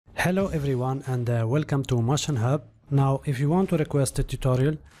Hello everyone and welcome to Motion Hub. Now if you want to request a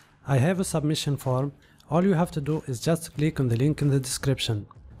tutorial, I have a submission form. All you have to do is just click on the link in the description.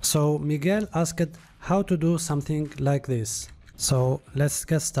 So Miguel asked how to do something like this. So let's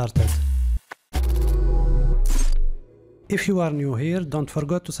get started. If you are new here, don't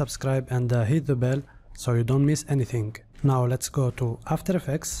forget to subscribe and hit the bell so you don't miss anything. Now let's go to After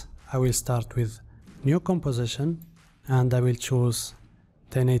Effects. I will start with New Composition and I will choose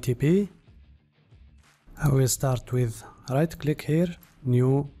 1080p. I will start with right click here,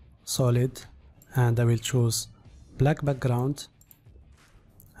 New, Solid, and I will choose Black Background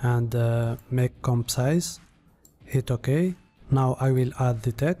and make comp size, hit OK. Now I will add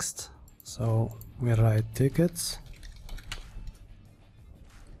the text, so we write tickets,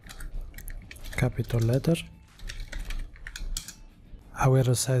 capital letter. I will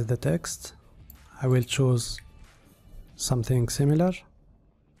resize the text. I will choose something similar.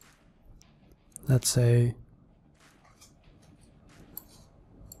 Let's say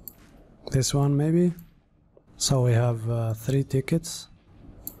this one maybe. So we have 3 tickets.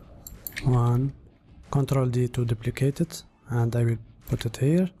 One, Control D to duplicate it, and I will put it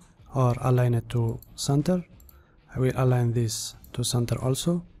here or align it to center. I will align this to center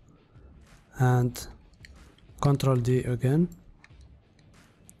also, and Control D again.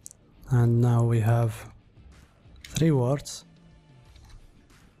 And now we have 3 words.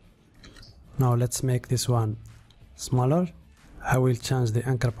 Now let's make this one smaller. I will change the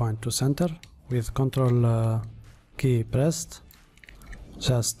anchor point to center with Control key pressed.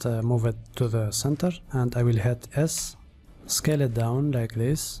 Just move it to the center and I will hit S, scale it down like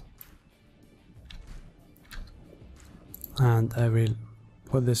this, and I will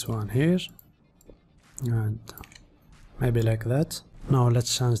put this one here and maybe like that. Now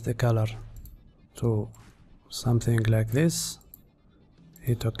let's change the color to something like this,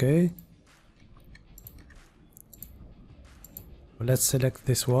 hit OK. Let's select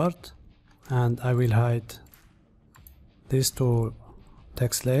this word and I will hide these 2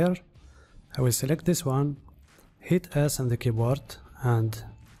 text layer. I will select this one, hit S on the keyboard, and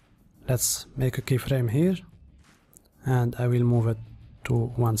let's make a keyframe here, and I will move it to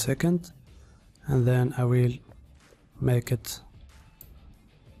 1 second, and then I will make it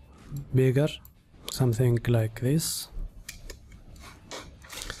bigger, something like this,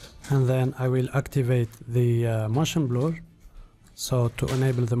 and then I will activate the motion blur. So to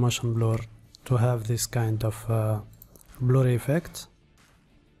enable the motion blur to have this kind of blurry effect,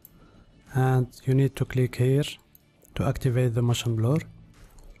 and you need to click here to activate the motion blur.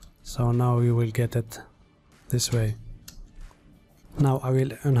 So now you will get it this way. Now I will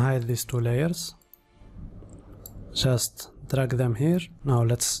unhide these 2 layers, just drag them here. Now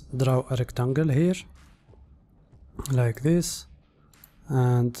let's draw a rectangle here like this,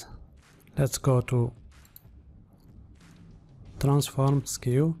 and let's go to transform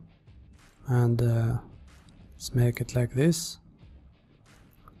skew and let's make it like this.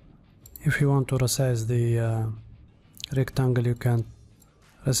 If you want to resize the rectangle, you can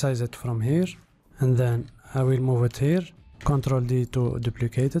resize it from here, and then I will move it here, Control D to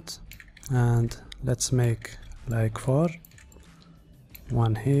duplicate it, and let's make like 4,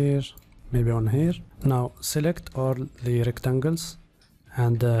 1 here, maybe 1 here. Now select all the rectangles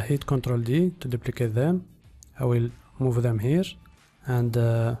and hit Control D to duplicate them. I will move them here and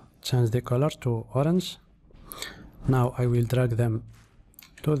change the color to orange. Now I will drag them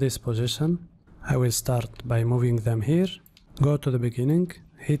to this position. I will start by moving them here. Go to the beginning,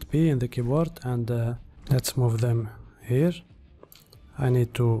 hit P in the keyboard, and let's move them here. I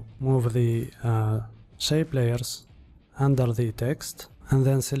need to move the shape layers under the text, and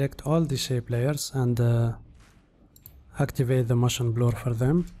then select all the shape layers and activate the motion blur for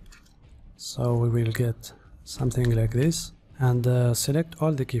them. So we will get something like this, and select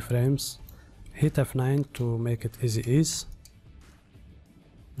all the keyframes, hit F9 to make it easy ease.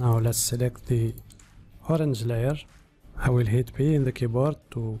 Now let's select the orange layer. I will hit P in the keyboard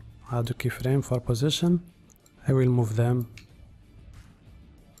to add a keyframe for position. I will move them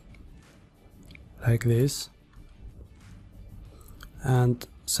like this and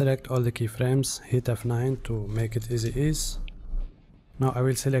select all the keyframes, hit F9 to make it easy ease. Now I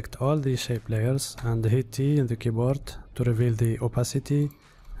will select all the shape layers and hit T in the keyboard to reveal the opacity,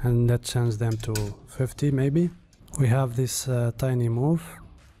 and let's change them to 50 maybe. We have this tiny move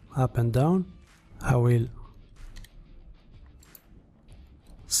up and down. I will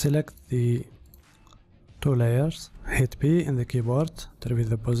select the 2 layers, hit P in the keyboard to reveal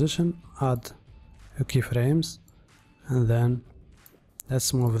the position, add a keyframes, and then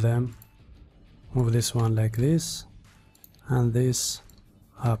let's move them. Move this one like this and this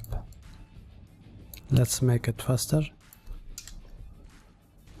up. Let's make it faster.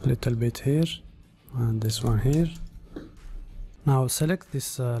 Little bit here and this one here. Now select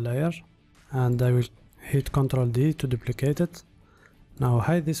this layer and I will hit Ctrl D to duplicate it. Now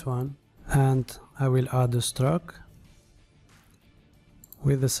hide this one and I will add a stroke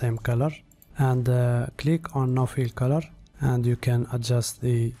with the same color and click on no fill color, and you can adjust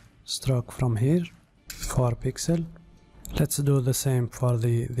the stroke from here, 4 pixel. Let's do the same for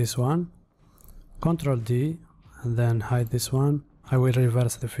this one. Ctrl D and then hide this one. I will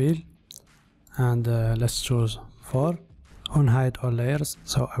reverse the fill and let's choose 4. Unhide all layers.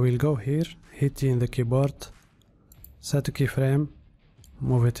 So I will go here, hit T in the keyboard, set a keyframe,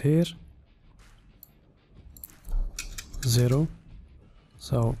 move it here, 0.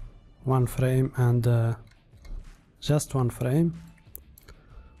 So 1 frame and just 1 frame.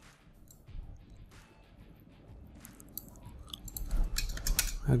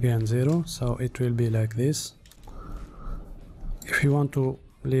 Again 0, so it will be like this. If you want to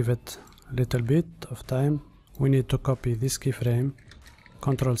leave it a little bit of time, we need to copy this keyframe,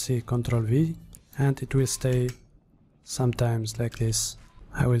 Ctrl C, Ctrl V, and it will stay sometimes like this.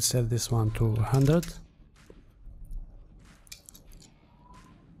 I will set this one to 100.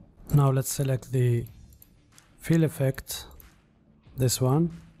 Now let's select the fill effect, this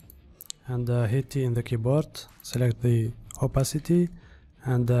one, and hit T in the keyboard, select the opacity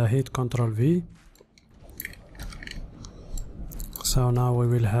and hit Ctrl V. So now we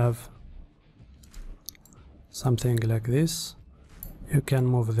will have something like this. You can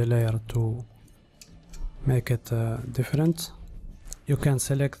move the layer to make it different. You can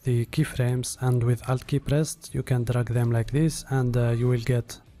select the keyframes and with Alt key pressed you can drag them like this, and you will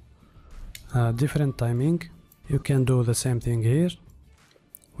get different timing. You can do the same thing here.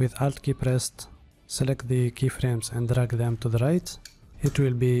 With Alt key pressed, select the keyframes and drag them to the right. It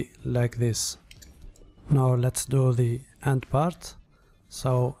will be like this. Now let's do the end part.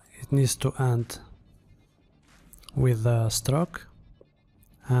 So it needs to end with a stroke,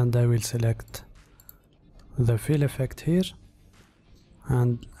 and I will select the fill effect here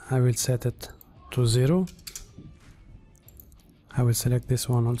and I will set it to 0. I will select this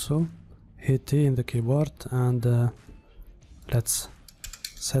one also, hit T in the keyboard and let's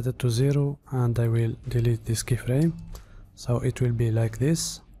set it to 0, and I will delete this keyframe, so it will be like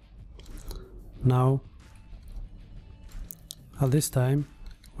this. Now at this time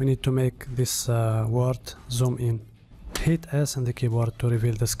we need to make this word zoom in. Hit S on the keyboard to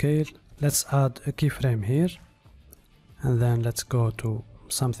reveal the scale. Let's add a keyframe here and then let's go to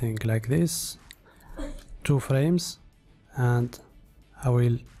something like this, 2 frames, and I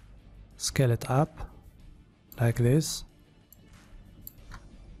will scale it up like this.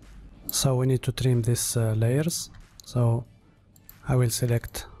 So we need to trim these layers, so I will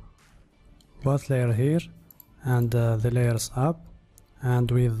select both layers here and the layers up, and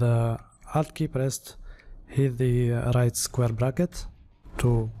with Alt key pressed hit the right square bracket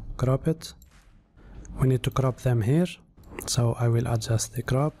to crop it. We need to crop them here, so I will adjust the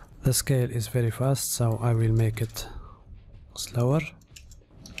crop. The scale is very fast, so I will make it slower,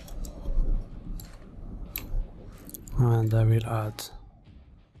 and I will add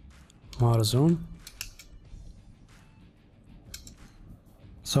more zoom.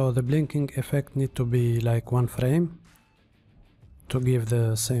 So the blinking effect need to be like 1 frame to give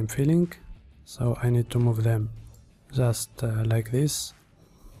the same feeling. So I need to move them just like this,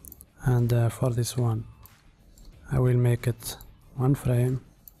 and for this one I will make it 1 frame,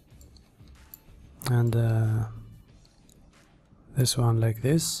 and this one like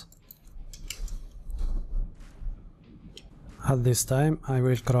this. At this time I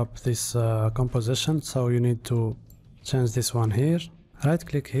will crop this composition, so you need to change this one here. Right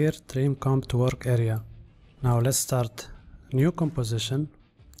click here, trim comp to work area. Now let's start new composition,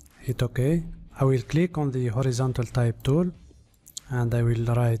 hit OK. I will click on the horizontal type tool and I will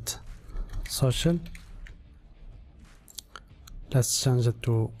write social. Let's change it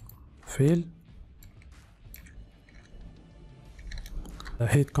to fill.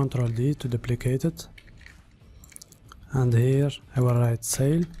 Hit Ctrl D to duplicate it, and here I will write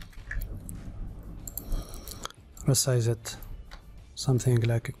sail. Resize it something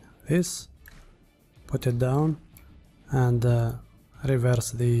like this, put it down and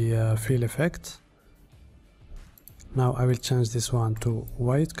reverse the fill effect. Now I will change this one to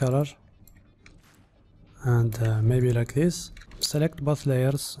white color and maybe like this. Select both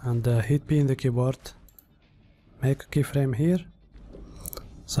layers and hit P in the keyboard, make a keyframe here.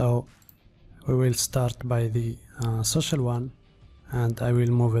 So we will start by the social one, and I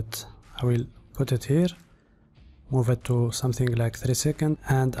will move it, I will put it here move it to something like 3 seconds,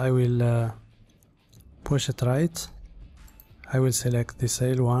 and I will push it right. I will select the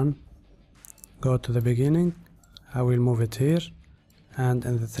sail one, go to the beginning, I will move it here, and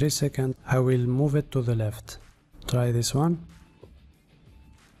in the 3 seconds I will move it to the left. Try this one.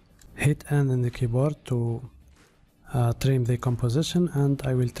 Hit N in the keyboard to trim the composition, and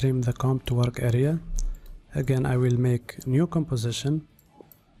I will trim the comp to work area. Again, I will make new composition.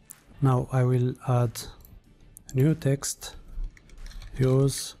 Now I will add new text,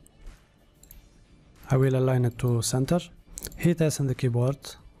 use, I will align it to center. Hit S in the keyboard,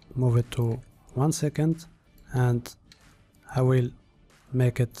 move it to 1 second, and I will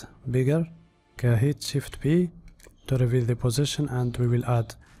make it bigger. Okay, hit Shift P to reveal the position, and we will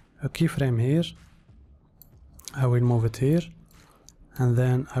add a keyframe here. I will move it here, and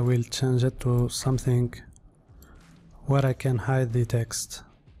then I will change it to something where I can hide the text,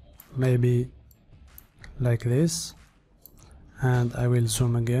 maybe like this, and I will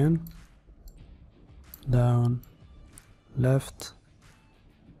zoom again, down, left,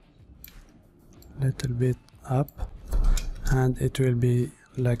 little bit up, and it will be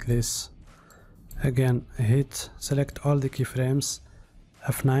like this. Again, select all the keyframes,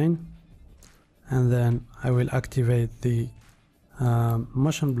 F9, and then I will activate the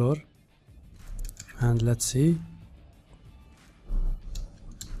motion blur, and let's see.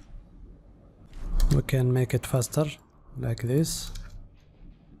 We can make it faster like this.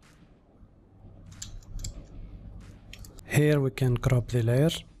 Here we can crop the layer.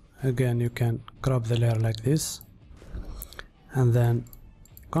 Again, you can crop the layer like this, and then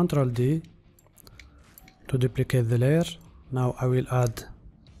Ctrl D to duplicate the layer. Now I will add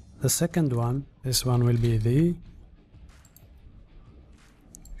the second one. This one will be the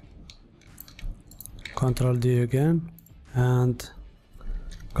Ctrl D again, and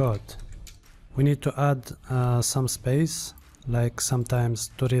good. We need to add some space, like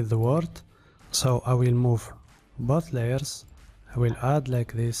sometimes to read the word. So I will move both layers. I will add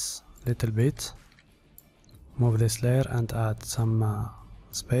like this little bit, move this layer and add some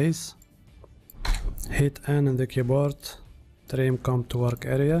space. Hit N in the keyboard, trim comp to work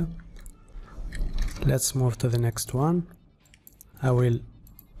area. Let's move to the next one. I will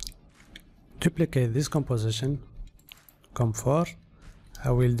duplicate this composition, comp 4.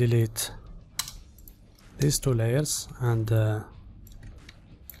 I will delete these two layers, and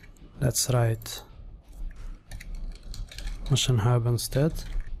let's write motion hub instead.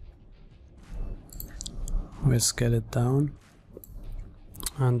 We'll scale it down,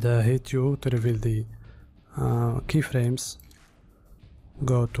 and hit U to reveal the keyframes.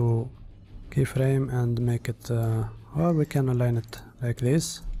 Go to keyframe and make it, or we can align it like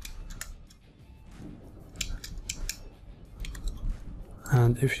this.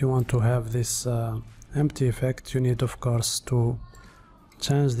 And if you want to have this empty effect, you need of course to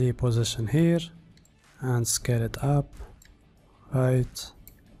change the position here and scale it up, right,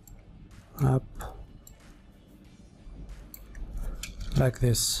 up, like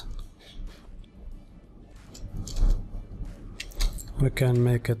this. We can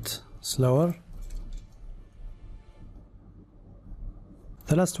make it slower.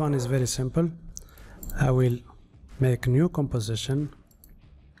 The last one is very simple. I will make new composition,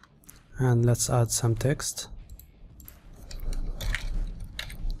 and let's add some text.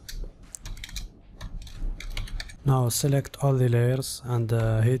 Now select all the layers and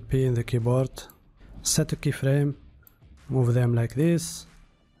hit P in the keyboard, set a keyframe, move them like this,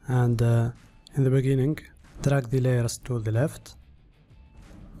 and in the beginning drag the layers to the left.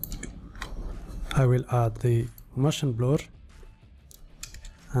 I will add the motion blur,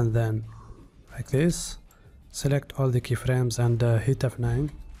 and then like this, select all the keyframes and hit F9.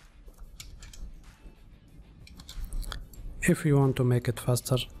 If you want to make it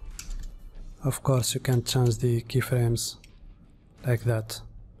faster, of course you can change the keyframes like that.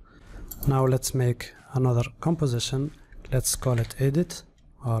 Now let's make another composition. Let's call it edit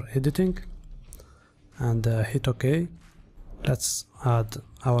or editing, and hit OK. Let's add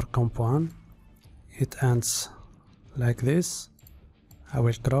our comp 1. It ends like this. I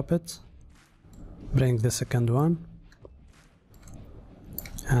will crop it, bring the second one,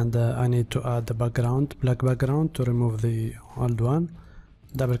 and I need to add the background, black background, to remove the old one.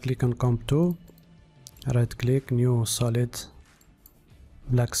 Double click on comp 2, right click, new solid,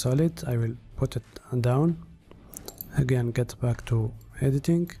 black solid. I will put it down. Again, get back to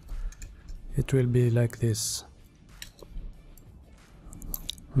editing. It will be like this.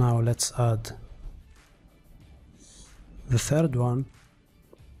 Now let's add the third one.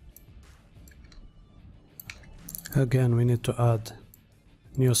 Again, we need to add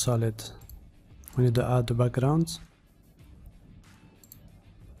new solid, we need to add the backgrounds.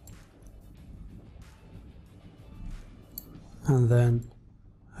 And then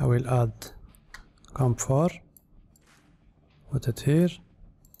I will add comp4, put it here,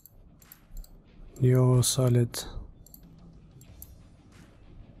 new solid,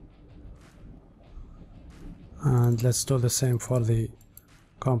 and let's do the same for the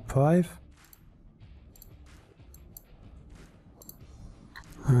comp5,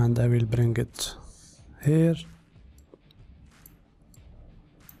 and I will bring it here.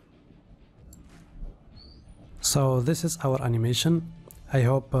 So this is our animation. I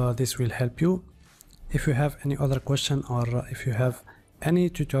hope this will help you. If you have any other question, or if you have any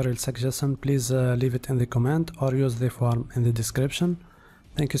tutorial suggestion, please leave it in the comment or use the form in the description.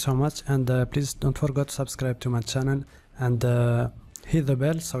 Thank you so much, and please don't forget to subscribe to my channel and hit the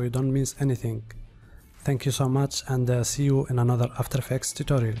bell so you don't miss anything. Thank you so much, and see you in another After Effects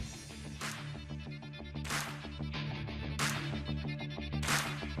tutorial.